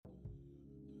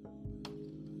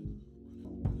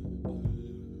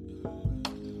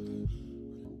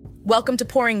Welcome to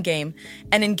Pouring Game,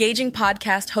 an engaging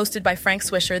podcast hosted by Frank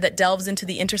Swisher that delves into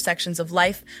the intersections of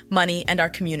life, money, and our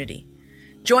community.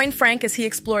 Join Frank as he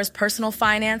explores personal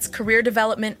finance, career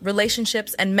development,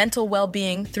 relationships, and mental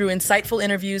well-being through insightful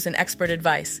interviews and expert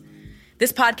advice.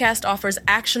 This podcast offers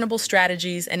actionable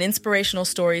strategies and inspirational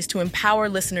stories to empower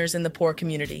listeners in the poor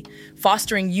community,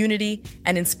 fostering unity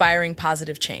and inspiring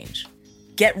positive change.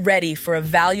 Get ready for a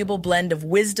valuable blend of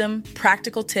wisdom,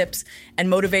 practical tips, and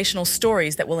motivational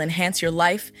stories that will enhance your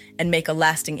life and make a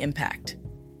lasting impact.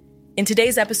 In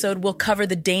today's episode, we'll cover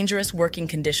the dangerous working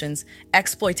conditions,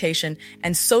 exploitation,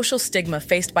 and social stigma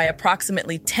faced by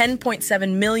approximately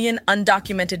 10.7 million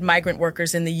undocumented migrant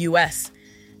workers in the U.S.,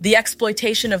 the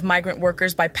exploitation of migrant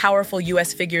workers by powerful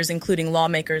U.S. figures, including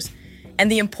lawmakers, and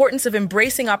the importance of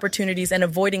embracing opportunities and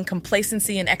avoiding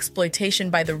complacency and exploitation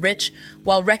by the rich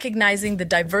while recognizing the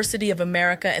diversity of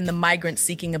America and the migrants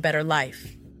seeking a better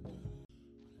life.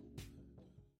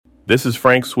 This is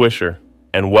Frank Swisher,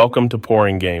 and welcome to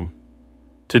Pouring Game.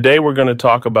 Today we're going to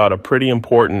talk about a pretty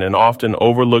important and often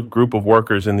overlooked group of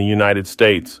workers in the United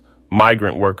States,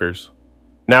 migrant workers.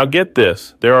 Now get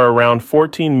this, there are around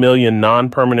 14 million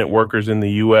non-permanent workers in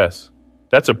the U.S.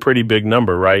 That's a pretty big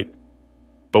number, right?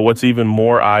 But what's even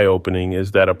more eye-opening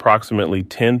is that approximately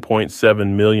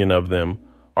 10.7 million of them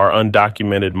are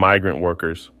undocumented migrant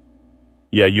workers.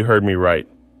 Yeah, you heard me right.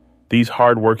 These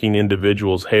hardworking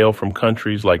individuals hail from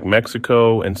countries like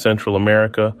Mexico and Central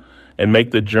America and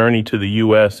make the journey to the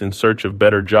U.S. in search of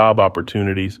better job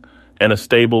opportunities and a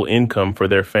stable income for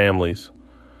their families.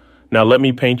 Now let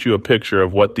me paint you a picture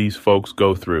of what these folks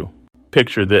go through.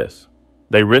 Picture this.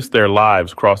 They risk their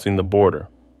lives crossing the border,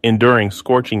 enduring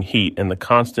scorching heat and the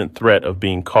constant threat of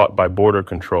being caught by border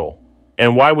control.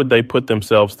 And why would they put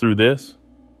themselves through this?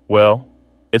 Well,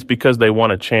 it's because they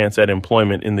want a chance at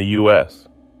employment in the U.S.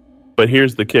 But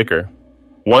here's the kicker.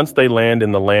 Once they land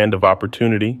in the land of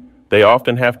opportunity, they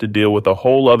often have to deal with a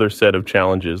whole other set of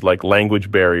challenges like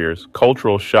language barriers,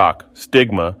 cultural shock,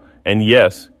 stigma, and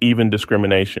yes, even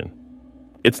discrimination.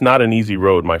 It's not an easy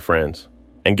road, my friends.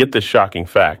 And get this shocking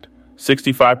fact.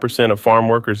 65% of farm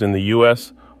workers in the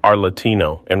U.S. are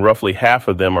Latino, and roughly half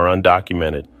of them are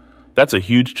undocumented. That's a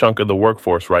huge chunk of the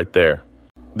workforce right there.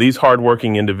 These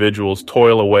hardworking individuals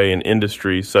toil away in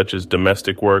industries such as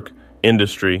domestic work,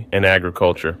 industry, and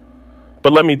agriculture.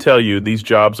 But let me tell you, these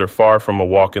jobs are far from a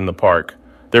walk in the park.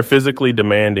 They're physically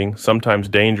demanding, sometimes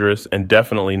dangerous, and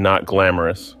definitely not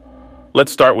glamorous.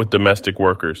 Let's start with domestic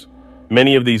workers.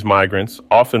 Many of these migrants,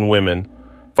 often women,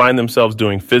 find themselves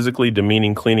doing physically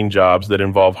demeaning cleaning jobs that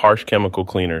involve harsh chemical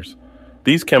cleaners.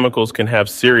 These chemicals can have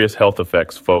serious health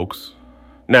effects, folks.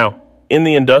 Now, in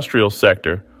the industrial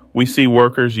sector, we see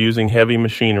workers using heavy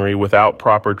machinery without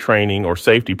proper training or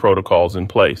safety protocols in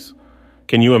place.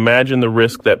 Can you imagine the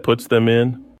risk that puts them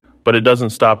in? But it doesn't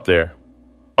stop there.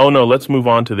 Oh no, let's move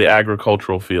on to the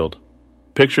agricultural field.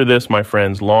 Picture this, my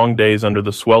friends, long days under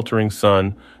the sweltering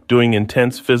sun, doing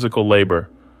intense physical labor.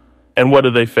 And what do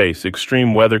they face?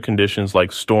 Extreme weather conditions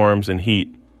like storms and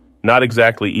heat. Not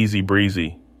exactly easy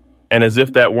breezy. And as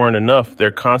if that weren't enough,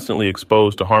 they're constantly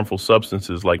exposed to harmful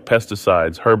substances like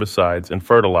pesticides, herbicides, and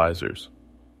fertilizers.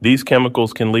 These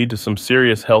chemicals can lead to some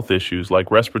serious health issues like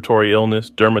respiratory illness,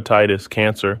 dermatitis,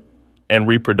 cancer, and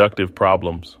reproductive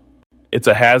problems. It's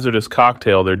a hazardous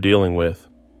cocktail they're dealing with.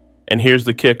 And here's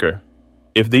the kicker.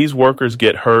 If these workers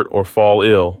get hurt or fall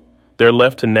ill, they're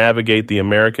left to navigate the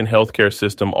American healthcare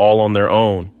system all on their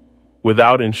own,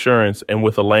 without insurance and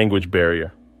with a language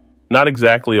barrier. Not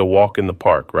exactly a walk in the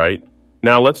park, right?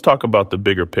 Now let's talk about the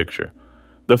bigger picture.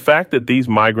 The fact that these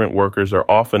migrant workers are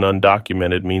often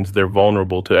undocumented means they're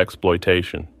vulnerable to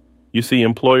exploitation. You see,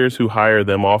 employers who hire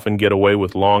them often get away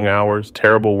with long hours,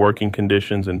 terrible working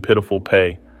conditions, and pitiful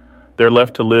pay. They're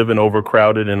left to live in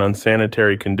overcrowded and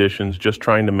unsanitary conditions just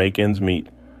trying to make ends meet.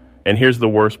 And here's the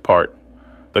worst part.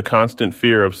 The constant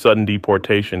fear of sudden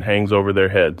deportation hangs over their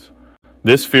heads.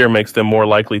 This fear makes them more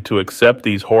likely to accept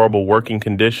these horrible working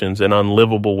conditions and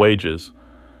unlivable wages.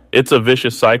 It's a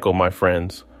vicious cycle, my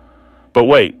friends. But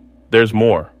wait, there's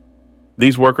more.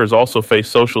 These workers also face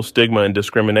social stigma and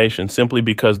discrimination simply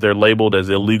because they're labeled as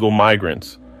illegal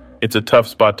migrants. It's a tough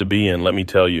spot to be in, let me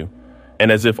tell you.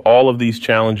 And as if all of these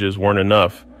challenges weren't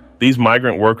enough, these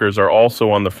migrant workers are also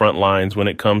on the front lines when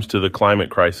it comes to the climate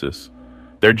crisis.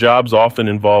 Their jobs often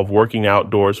involve working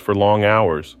outdoors for long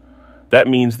hours. That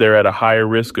means they're at a higher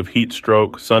risk of heat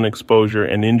stroke, sun exposure,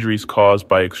 and injuries caused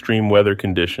by extreme weather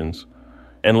conditions.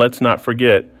 And let's not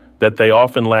forget that they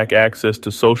often lack access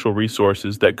to social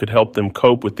resources that could help them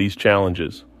cope with these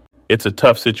challenges. It's a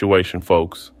tough situation,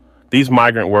 folks. These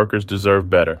migrant workers deserve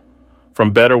better.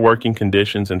 From better working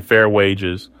conditions and fair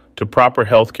wages to proper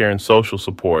healthcare and social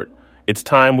support, it's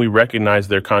time we recognize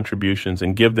their contributions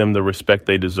and give them the respect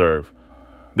they deserve.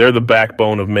 They're the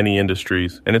backbone of many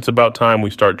industries, and it's about time we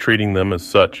start treating them as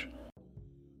such.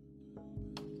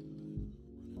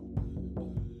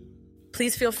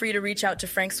 Please feel free to reach out to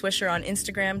Frank Swisher on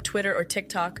Instagram, Twitter, or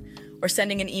TikTok, or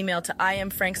sending an email to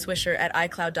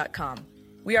imfrankswisher@icloud.com.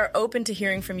 We are open to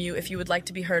hearing from you if you would like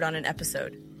to be heard on an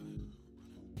episode.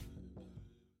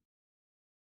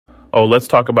 Oh, let's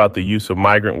talk about the use of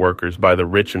migrant workers by the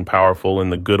rich and powerful in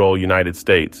the good old United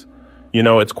States. You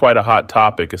know, it's quite a hot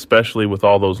topic, especially with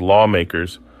all those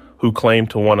lawmakers who claim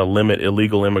to want to limit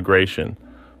illegal immigration.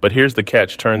 But here's the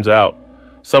catch, turns out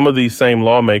some of these same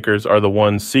lawmakers are the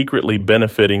ones secretly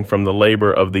benefiting from the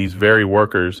labor of these very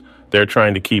workers they're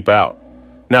trying to keep out.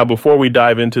 Now, before we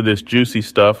dive into this juicy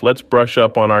stuff, let's brush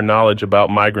up on our knowledge about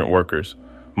migrant workers.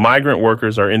 Migrant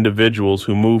workers are individuals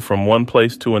who move from one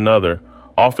place to another,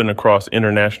 often across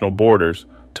international borders,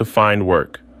 to find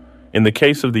work. In the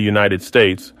case of the United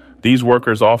States, these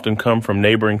workers often come from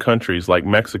neighboring countries like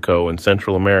Mexico and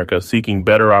Central America, seeking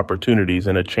better opportunities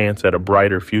and a chance at a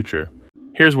brighter future.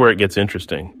 Here's where it gets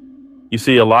interesting. You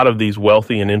see, a lot of these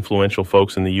wealthy and influential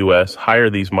folks in the U.S. hire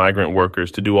these migrant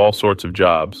workers to do all sorts of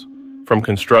jobs, from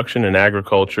construction and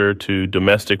agriculture to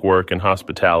domestic work and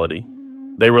hospitality.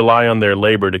 They rely on their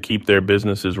labor to keep their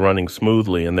businesses running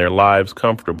smoothly and their lives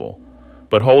comfortable.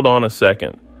 But hold on a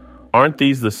second. Aren't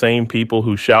these the same people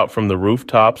who shout from the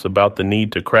rooftops about the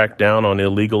need to crack down on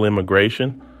illegal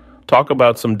immigration? Talk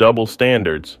about some double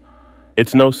standards.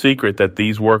 It's no secret that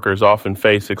these workers often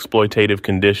face exploitative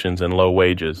conditions and low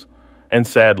wages. And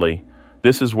sadly,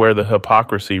 this is where the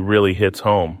hypocrisy really hits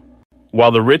home.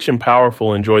 While the rich and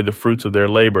powerful enjoy the fruits of their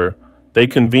labor, they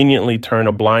conveniently turn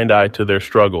a blind eye to their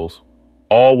struggles,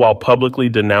 all while publicly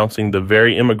denouncing the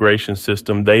very immigration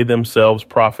system they themselves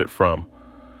profit from.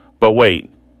 But wait,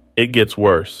 it gets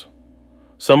worse.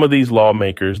 Some of these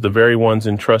lawmakers, the very ones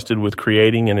entrusted with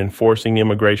creating and enforcing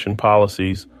immigration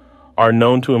policies, are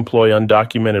known to employ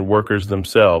undocumented workers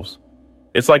themselves.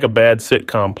 It's like a bad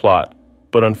sitcom plot,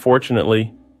 but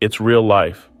unfortunately, it's real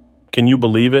life. Can you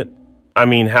believe it? I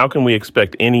mean, how can we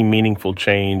expect any meaningful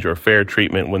change or fair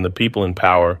treatment when the people in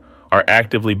power are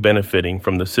actively benefiting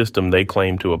from the system they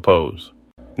claim to oppose?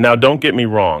 Now, don't get me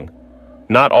wrong.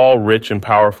 Not all rich and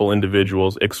powerful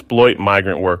individuals exploit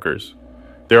migrant workers.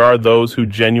 There are those who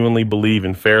genuinely believe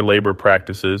in fair labor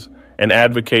practices and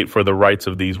advocate for the rights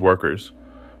of these workers.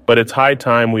 But it's high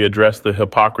time we address the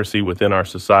hypocrisy within our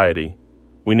society.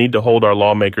 We need to hold our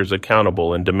lawmakers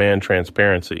accountable and demand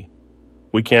transparency.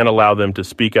 We can't allow them to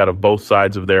speak out of both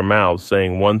sides of their mouths,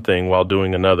 saying one thing while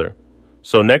doing another.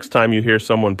 So next time you hear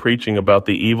someone preaching about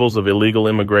the evils of illegal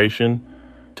immigration,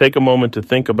 take a moment to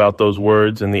think about those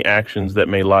words and the actions that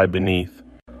may lie beneath.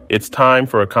 It's time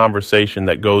for a conversation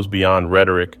that goes beyond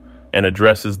rhetoric and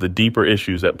addresses the deeper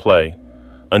issues at play.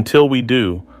 Until we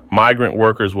do, migrant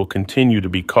workers will continue to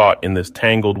be caught in this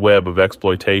tangled web of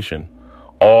exploitation,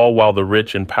 all while the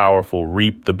rich and powerful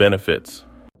reap the benefits.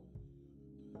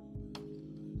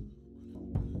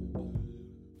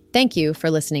 Thank you for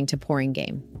listening to Pouring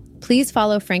Game. Please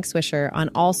follow Frank Swisher on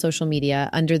all social media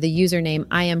under the username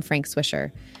I am Frank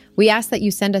Swisher. We ask that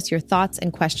you send us your thoughts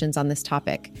and questions on this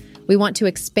topic. We want to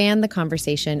expand the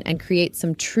conversation and create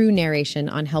some true narration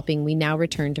on helping we now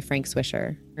return to Frank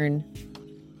Swisher.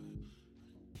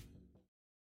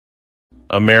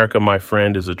 America, my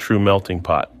friend, is a true melting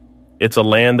pot. It's a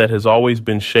land that has always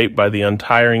been shaped by the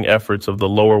untiring efforts of the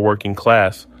lower working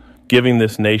class, giving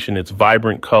this nation its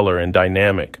vibrant color and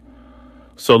dynamic.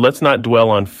 So let's not dwell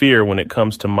on fear when it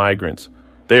comes to migrants.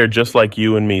 They are just like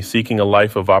you and me, seeking a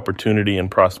life of opportunity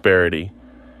and prosperity.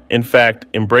 In fact,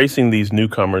 embracing these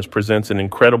newcomers presents an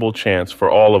incredible chance for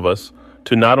all of us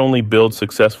to not only build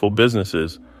successful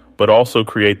businesses, but also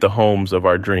create the homes of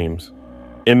our dreams.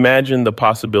 Imagine the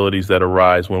possibilities that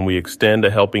arise when we extend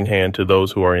a helping hand to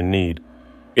those who are in need.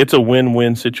 It's a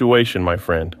win-win situation, my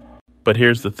friend. But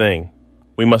here's the thing.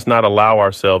 We must not allow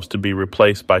ourselves to be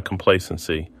replaced by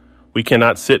complacency. We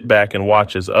cannot sit back and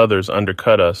watch as others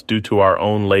undercut us due to our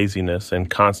own laziness and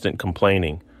constant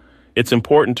complaining. It's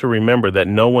important to remember that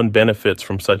no one benefits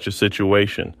from such a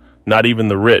situation, not even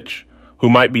the rich, who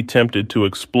might be tempted to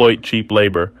exploit cheap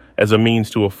labor as a means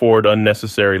to afford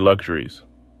unnecessary luxuries.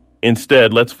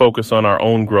 Instead, let's focus on our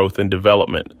own growth and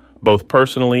development, both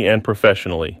personally and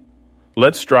professionally.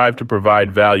 Let's strive to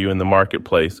provide value in the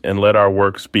marketplace and let our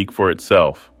work speak for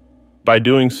itself. By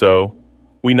doing so,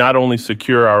 we not only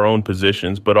secure our own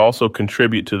positions, but also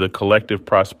contribute to the collective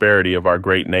prosperity of our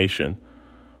great nation.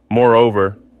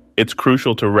 Moreover, it's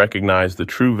crucial to recognize the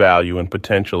true value and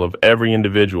potential of every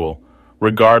individual,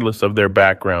 regardless of their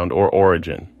background or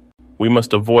origin. we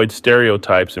must avoid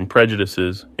stereotypes and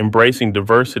prejudices, embracing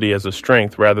diversity as a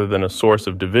strength rather than a source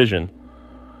of division.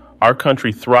 Our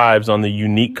country thrives on the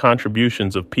unique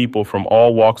contributions of people from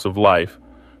all walks of life,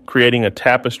 creating a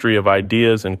tapestry of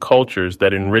ideas and cultures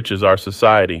that enriches our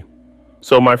society.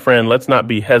 So, my friend, let's not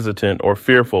be hesitant or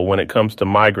fearful when it comes to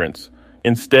migrants.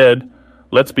 Instead,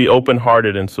 let's be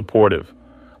open-hearted and supportive.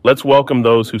 Let's welcome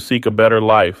those who seek a better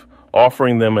life,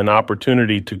 offering them an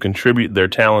opportunity to contribute their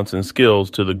talents and skills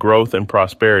to the growth and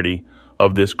prosperity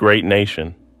of this great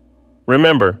nation.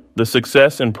 Remember, the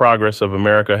success and progress of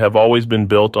America have always been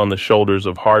built on the shoulders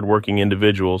of hardworking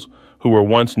individuals who were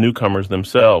once newcomers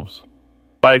themselves.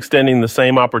 By extending the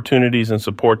same opportunities and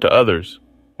support to others,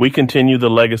 we continue the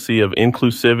legacy of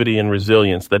inclusivity and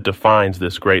resilience that defines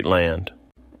this great land.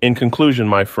 In conclusion,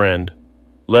 my friend,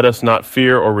 let us not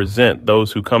fear or resent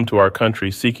those who come to our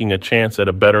country seeking a chance at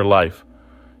a better life.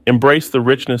 Embrace the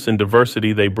richness and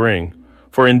diversity they bring,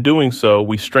 for in doing so,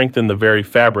 we strengthen the very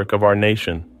fabric of our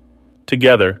nation.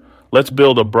 Together, let's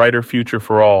build a brighter future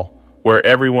for all, where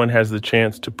everyone has the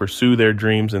chance to pursue their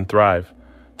dreams and thrive.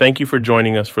 Thank you for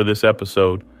joining us for this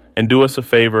episode, and do us a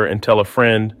favor and tell a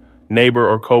friend, neighbor,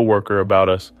 or coworker about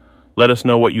us. Let us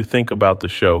know what you think about the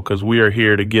show, because we are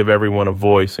here to give everyone a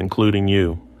voice, including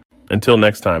you. Until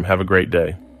next time, have a great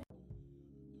day.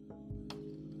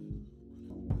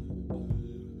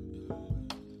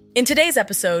 In today's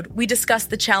episode, we discuss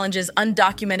the challenges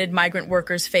undocumented migrant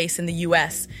workers face in the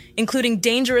U.S., including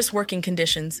dangerous working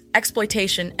conditions,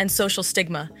 exploitation, and social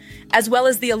stigma, as well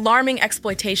as the alarming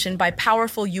exploitation by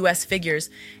powerful U.S. figures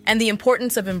and the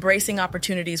importance of embracing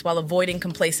opportunities while avoiding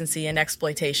complacency and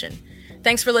exploitation.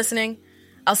 Thanks for listening.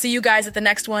 I'll see you guys at the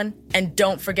next one, and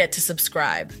don't forget to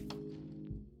subscribe.